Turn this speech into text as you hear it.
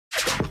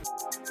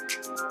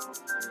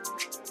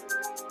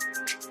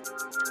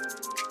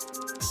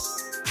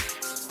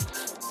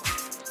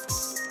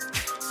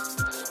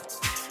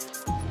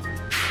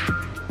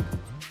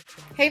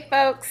Hey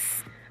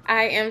folks,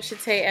 I am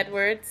Shatay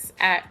Edwards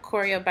at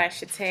Choreo by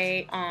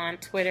Shatay on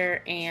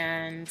Twitter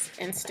and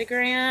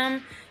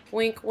Instagram.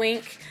 Wink,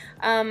 wink.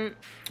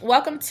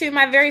 Welcome to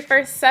my very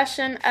first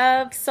session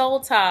of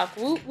Soul Talk.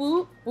 Whoop,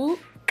 whoop, whoop,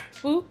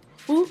 whoop,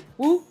 whoop,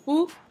 whoop,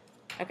 whoop.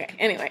 Okay,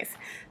 anyways,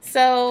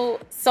 so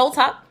Soul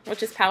Talk,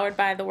 which is powered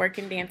by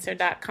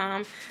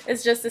theworkingdancer.com,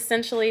 is just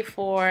essentially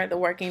for the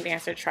Working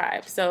Dancer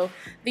tribe. So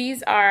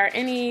these are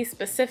any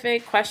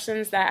specific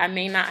questions that I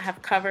may not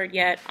have covered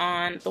yet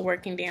on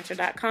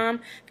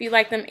theworkingdancer.com. If you'd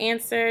like them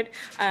answered,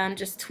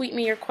 just tweet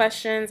me your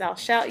questions. I'll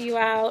shout you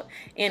out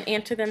and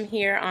answer them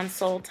here on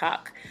Soul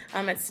Talk.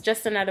 It's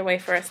just another way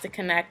for us to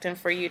connect and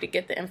for you to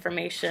get the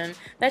information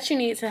that you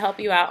need to help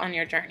you out on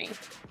your journey.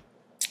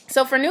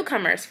 So for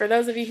newcomers, for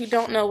those of you who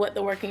don't know what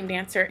The Working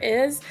Dancer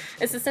is,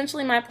 it's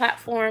essentially my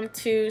platform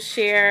to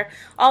share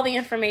all the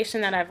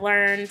information that I've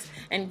learned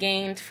and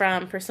gained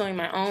from pursuing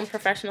my own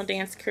professional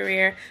dance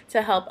career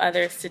to help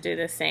others to do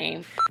the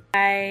same.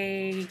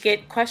 I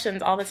get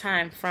questions all the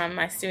time from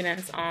my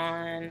students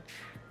on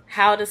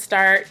how to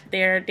start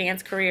their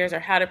dance careers or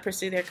how to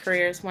pursue their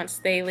careers once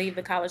they leave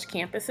the college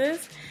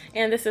campuses,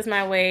 and this is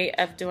my way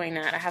of doing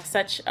that. I have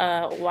such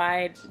a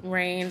wide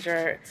range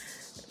or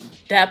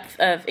depth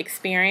of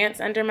experience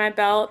under my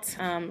belt,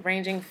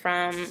 ranging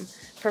from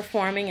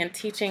performing and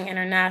teaching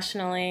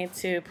internationally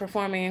to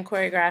performing and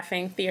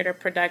choreographing theater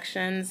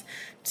productions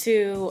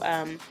to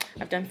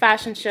I've done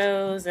fashion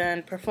shows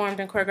and performed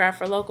and choreographed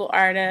for local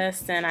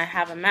artists, and I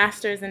have a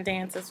master's in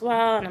dance as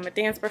well, and I'm a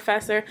dance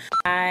professor.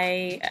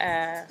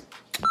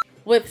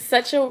 With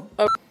such a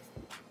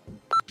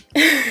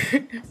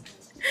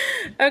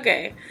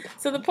okay,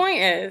 so the point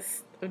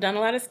is I've done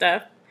a lot of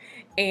stuff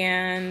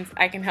and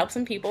I can help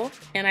some people,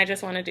 and I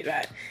just want to do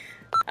that.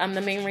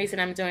 The main reason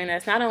I'm doing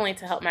this, not only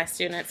to help my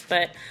students,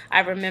 but I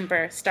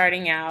remember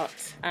starting out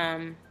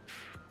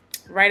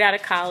right out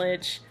of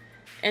college,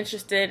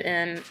 interested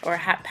in or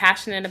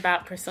passionate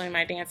about pursuing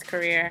my dance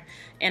career,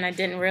 and I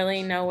didn't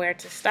really know where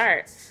to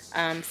start.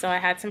 So I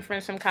had some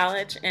friends from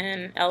college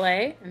in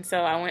LA, and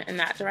so I went in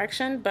that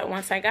direction, but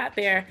once I got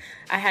there,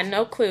 I had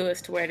no clue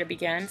as to where to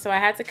begin, so I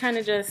had to kind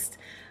of just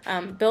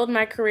build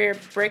my career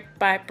brick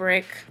by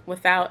brick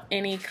without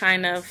any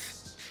kind of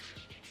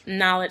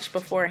knowledge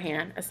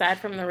beforehand, aside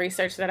from the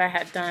research that I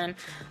had done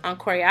on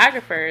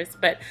choreographers,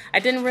 but I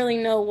didn't really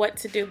know what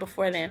to do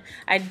before then.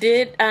 I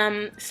did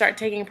start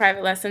taking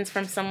private lessons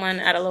from someone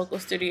at a local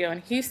studio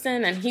in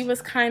Houston, and he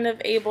was kind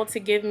of able to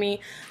give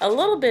me a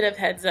little bit of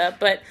heads up,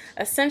 but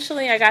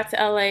essentially I got to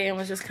LA and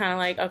was just kind of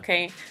like,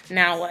 okay,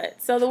 now what?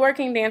 So The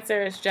Working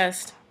Dancer is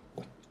just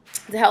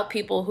to help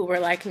people who were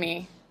like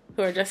me,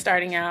 who are just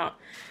starting out,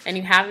 and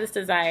you have this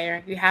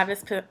desire, you have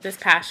this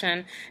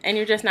passion, and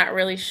you're just not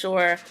really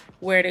sure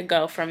where to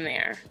go from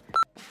there.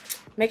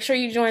 Make sure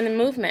you join the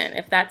movement.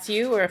 If that's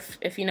you, or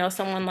if you know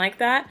someone like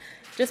that,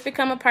 just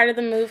become a part of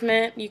the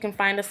movement. You can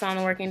find us on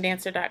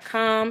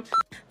theworkingdancer.com.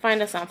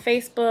 Find us on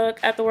Facebook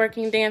at The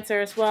Working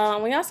Dancer as well.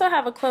 And we also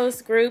have a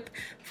closed group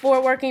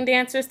for working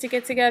dancers to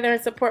get together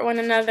and support one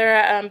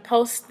another,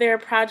 post their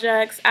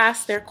projects,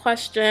 ask their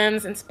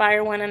questions,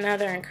 inspire one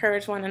another,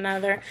 encourage one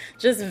another.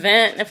 Just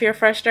vent if you're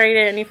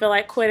frustrated and you feel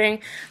like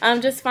quitting.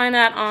 Just find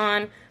that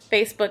on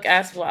Facebook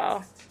as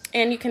well.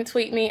 And you can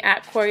tweet me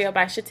at Choreo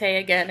by Shatay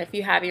again if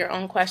you have your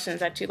own questions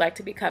that you'd like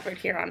to be covered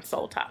here on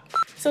Soul Talk.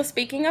 So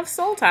speaking of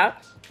Soul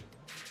Talk,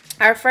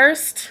 our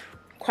first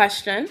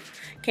question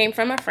came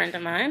from a friend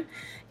of mine,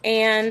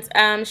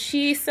 and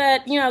she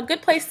said, you know, a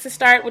good place to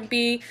start would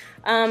be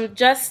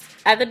just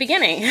at the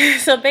beginning.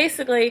 So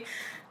basically,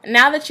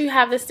 now that you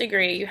have this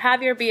degree, you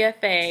have your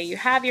BFA, you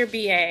have your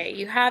BA,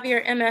 you have your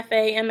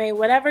MFA, MA,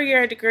 whatever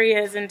your degree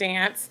is in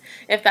dance,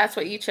 if that's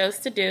what you chose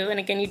to do. And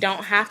again, you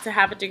don't have to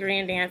have a degree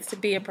in dance to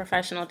be a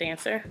professional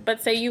dancer, but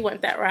say you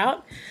went that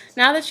route.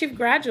 Now that you've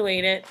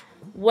graduated,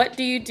 what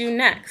do you do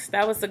next?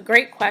 That was a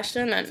great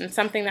question and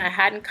something that I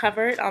hadn't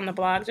covered on the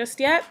blog just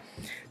yet.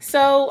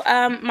 So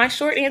my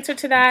short answer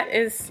to that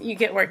is you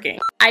get working.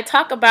 I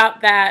talk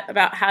about that,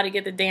 about how to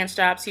get the dance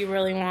jobs you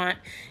really want,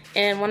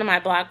 in one of my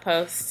blog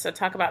posts. So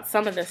talk about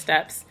some of the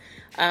steps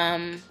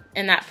in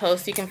that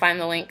post. You can find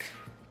the link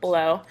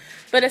below.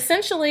 But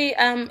essentially,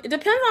 it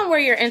depends on where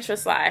your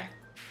interests lie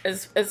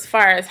as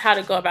far as how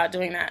to go about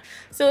doing that.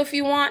 So if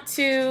you want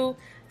to,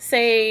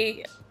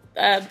 say,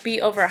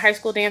 be over a high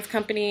school dance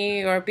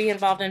company, or be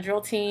involved in a drill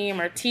team,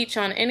 or teach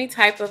on any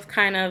type of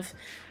kind of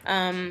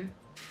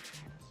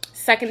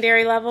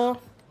secondary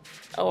level,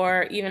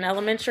 or even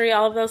elementary,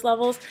 all of those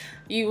levels,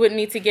 you would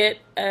need to get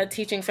a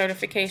teaching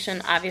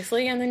certification,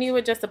 obviously, and then you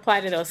would just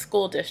apply to those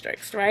school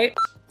districts, right?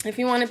 If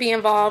you want to be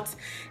involved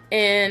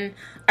in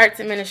arts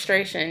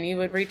administration, you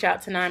would reach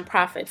out to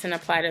nonprofits and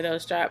apply to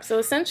those jobs. So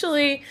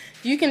essentially,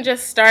 you can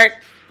just start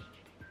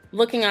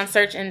looking on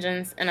search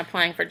engines and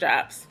applying for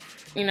jobs.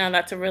 You know,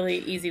 that's a really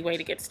easy way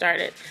to get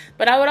started.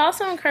 But I would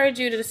also encourage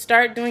you to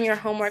start doing your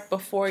homework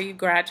before you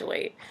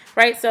graduate,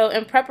 right? So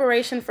in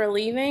preparation for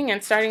leaving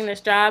and starting this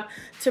job,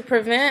 to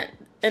prevent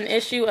an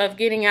issue of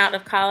getting out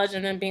of college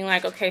and then being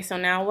like, okay, so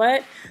now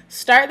what?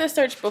 Start the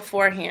search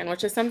beforehand,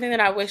 which is something that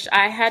I wish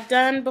I had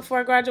done before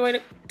I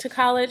graduated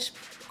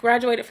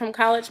from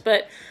college.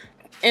 But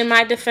in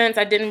my defense,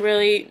 I didn't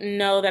really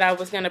know that I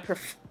was going to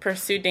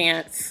pursue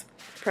dance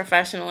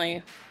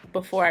professionally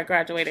before I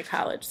graduated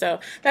college. So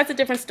that's a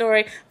different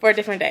story for a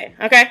different day,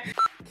 okay?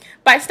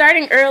 By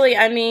starting early,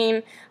 I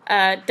mean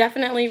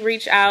definitely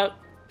reach out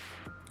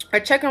or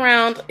check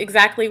around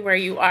exactly where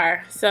you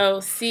are. So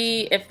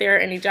see if there are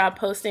any job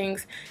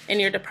postings in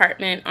your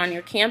department on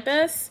your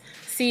campus.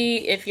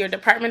 See if your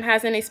department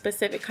has any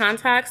specific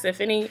contacts, if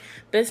any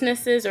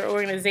businesses or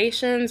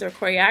organizations or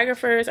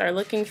choreographers are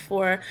looking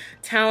for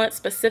talent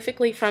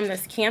specifically from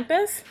this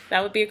campus.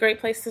 That would be a great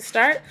place to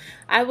start.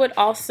 I would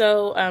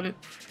also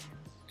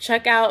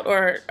check out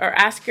or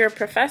ask your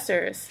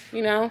professors,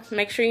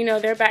 make sure you know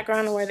their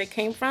background and where they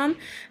came from,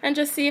 and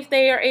just see if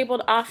they are able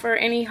to offer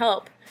any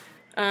help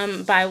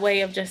by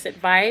way of just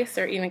advice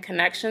or even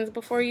connections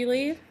before you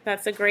leave.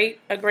 That's a great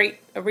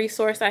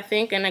resource, I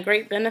think, and a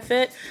great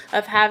benefit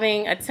of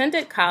having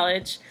attended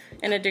college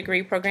in a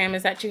degree program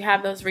is that you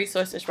have those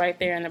resources right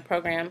there in the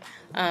program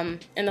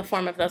in the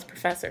form of those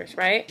professors,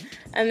 right?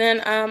 And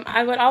then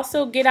I would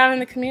also get out in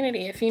the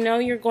community. If you know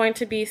you're going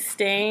to be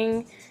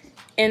staying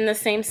in the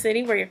same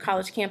city where your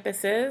college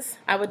campus is,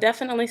 I would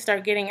definitely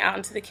start getting out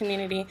into the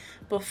community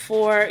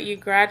before you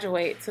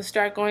graduate. So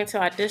start going to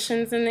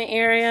auditions in the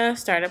area,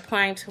 start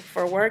applying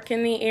for work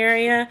in the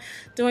area,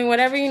 doing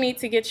whatever you need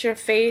to get your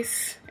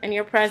face and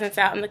your presence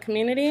out in the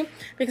community,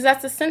 because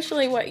that's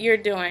essentially what you're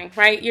doing,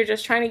 right? You're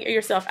just trying to get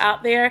yourself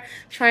out there,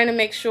 trying to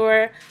make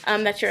sure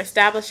that you're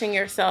establishing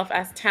yourself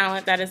as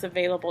talent that is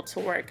available to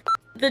work.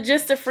 The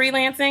gist of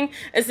freelancing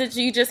is that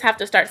you just have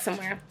to start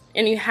somewhere,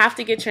 and you have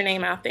to get your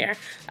name out there.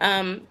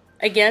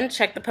 Again,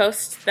 check the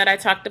post that I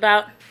talked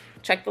about.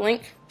 Check the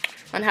link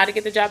on how to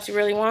get the jobs you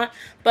really want.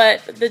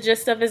 But the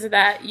gist of it is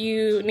that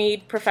you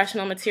need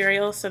professional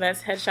materials, so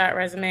that's headshot,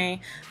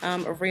 resume,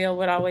 a reel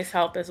would always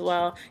help as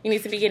well. You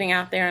need to be getting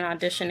out there and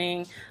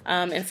auditioning.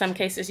 In some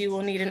cases, you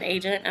will need an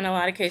agent. In a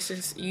lot of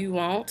cases, you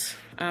won't.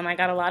 I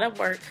got a lot of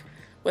work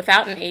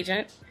without an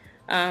agent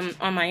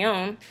on my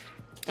own,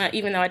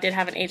 even though I did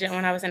have an agent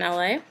when I was in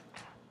LA.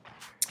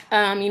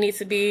 You need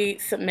to be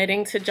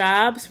submitting to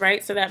jobs,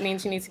 right? So that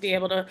means you need to be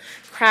able to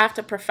craft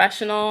a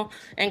professional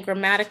and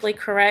grammatically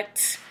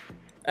correct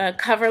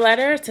cover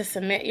letter to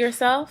submit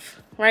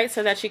yourself, right?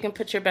 So that you can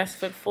put your best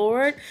foot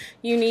forward.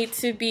 You need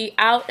to be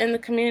out in the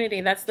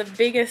community. That's the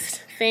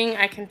biggest thing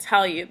I can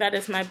tell you. That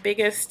is my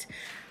biggest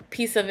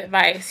piece of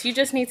advice. You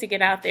just need to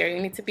get out there.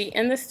 You need to be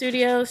in the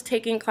studios,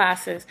 taking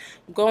classes,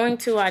 going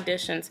to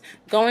auditions,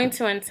 going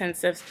to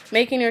intensives,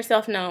 making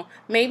yourself know,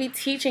 maybe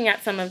teaching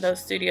at some of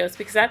those studios,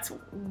 because that's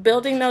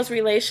building those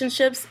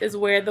relationships is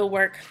where the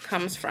work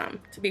comes from,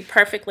 to be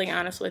perfectly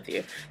honest with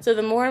you. So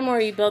the more and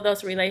more you build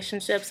those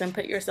relationships and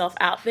put yourself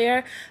out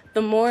there,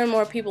 the more and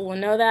more people will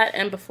know that,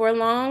 and before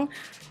long,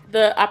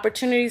 the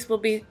opportunities will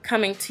be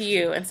coming to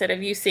you instead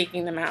of you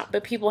seeking them out.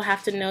 But people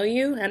have to know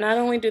you, and not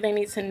only do they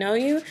need to know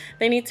you,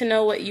 they need to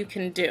know what you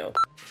can do.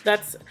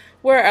 That's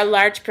where a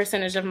large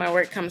percentage of my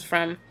work comes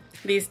from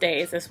these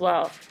days as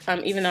well.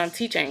 Even though I'm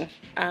teaching,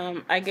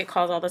 I get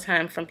calls all the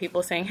time from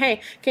people saying,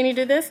 hey, can you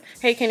do this?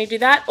 Hey, can you do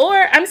that?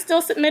 Or I'm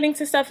still submitting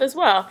to stuff as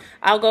well.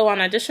 I'll go on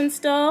auditions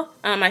still.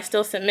 I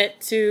still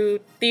submit to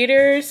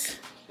theaters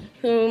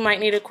who might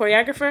need a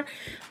choreographer.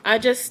 I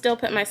just still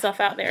put myself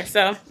out there.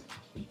 So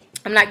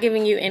I'm not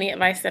giving you any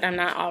advice that I'm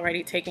not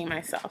already taking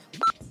myself.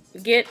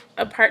 Get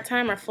a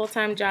part-time or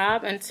full-time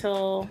job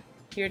until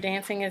your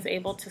dancing is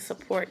able to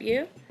support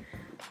you.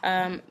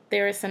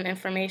 There is some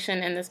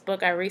information in this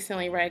book I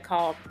recently read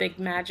called Big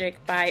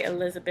Magic by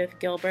Elizabeth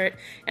Gilbert,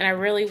 and I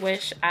really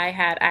wish I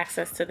had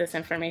access to this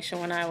information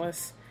when I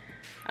was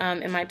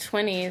in my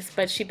 20s,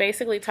 but she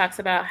basically talks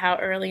about how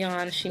early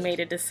on she made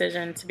a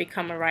decision to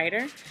become a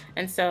writer,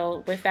 and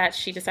so with that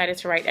she decided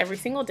to write every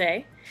single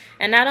day.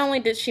 And not only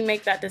did she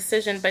make that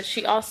decision, but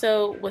she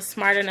also was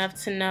smart enough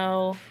to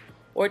know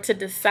or to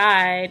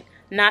decide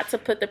not to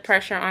put the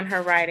pressure on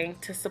her writing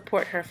to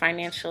support her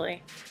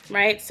financially,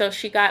 right? So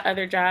she got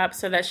other jobs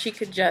so that she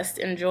could just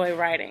enjoy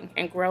writing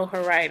and grow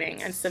her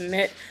writing and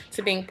submit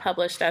to being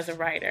published as a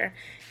writer.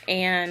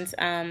 And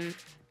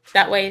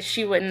that way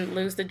she wouldn't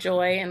lose the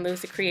joy and lose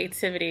the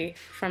creativity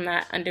from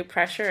that undue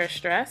pressure or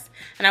stress.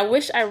 And I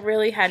wish I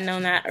really had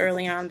known that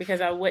early on,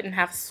 because I wouldn't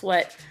have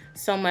sweat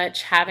so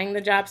much having the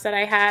jobs that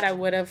I had. I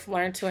would have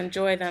learned to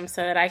enjoy them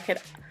so that I could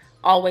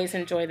always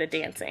enjoy the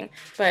dancing.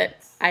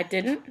 But I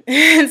didn't,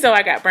 and so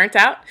I got burnt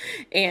out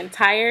and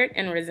tired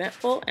and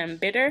resentful and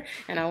bitter,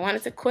 and I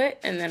wanted to quit,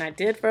 and then I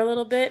did for a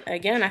little bit.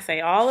 Again, I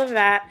say all of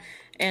that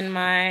in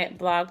my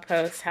blog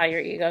post, How Your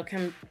Ego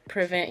Can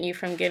Prevent You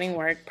from Getting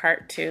Work,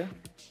 Part 2.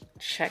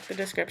 Check the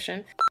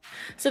description.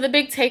 So the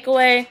big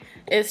takeaway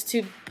is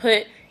to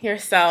put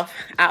yourself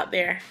out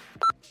there.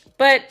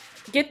 But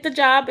get the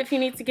job if you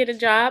need to get a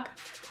job.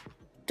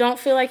 Don't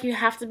feel like you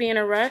have to be in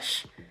a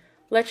rush.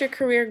 Let your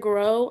career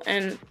grow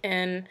and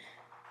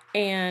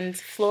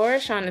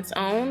flourish on its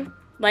own.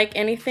 like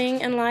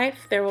anything in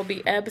life, there will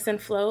be ebbs and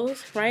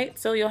flows, right?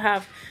 So you'll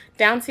have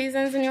down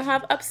seasons and you'll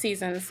have up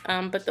seasons.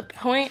 But the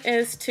point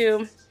is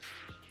to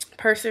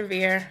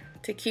persevere,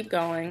 to keep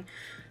going.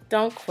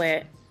 Don't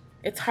quit.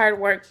 It's hard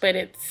work, but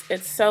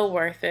it's so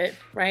worth it,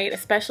 right?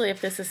 Especially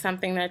if this is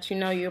something that you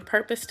know you're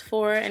purposed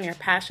for and you're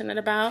passionate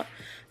about.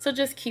 So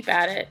just keep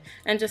at it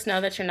and just know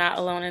that you're not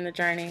alone in the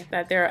journey,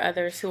 that there are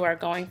others who are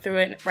going through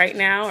it right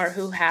now or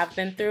who have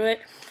been through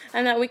it,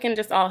 and that we can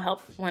just all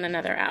help one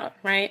another out,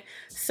 right?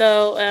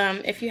 So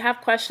if you have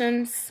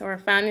questions or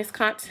found this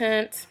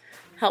content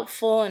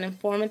helpful and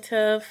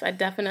informative, I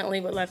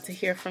definitely would love to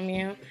hear from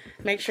you.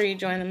 Make sure you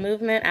join the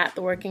movement at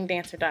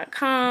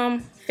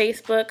theworkingdancer.com,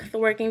 Facebook, The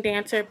Working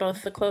Dancer,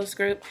 both the closed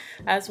group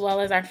as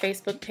well as our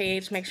Facebook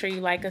page. Make sure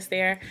you like us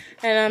there.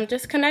 And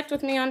just connect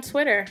with me on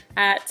Twitter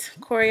at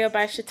Choreo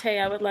by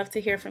Shatay. I would love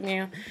to hear from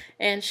you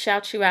and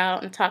shout you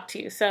out and talk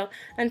to you. So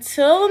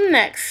until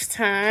next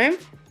time,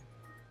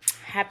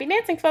 happy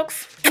dancing,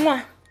 folks.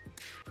 Mwah.